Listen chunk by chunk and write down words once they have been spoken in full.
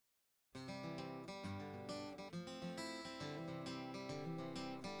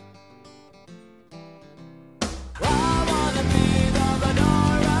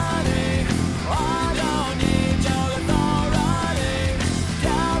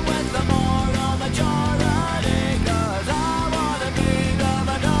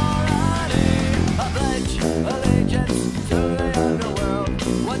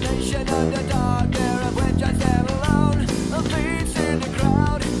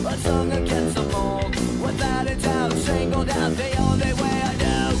a song against the mold. Without a doubt, singled out the only way I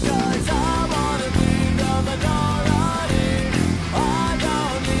know. 'Cause I wanna be the minority. I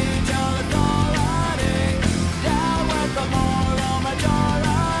don't need your authority. Down with the moral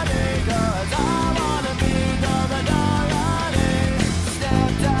majority. 'Cause I wanna be the minority.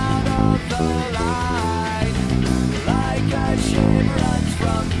 Stepped out of the line, like a ship runs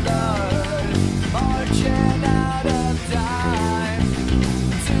from the herd, marching out of time.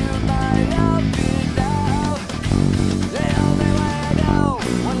 To my love below, the only way I know.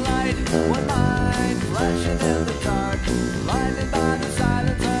 One light, one mind, flashing in the dark, blinded by the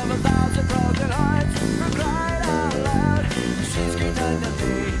silence of 1,000 broken hearts. For crying out loud, she screamed under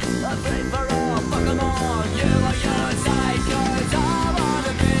me, afraid for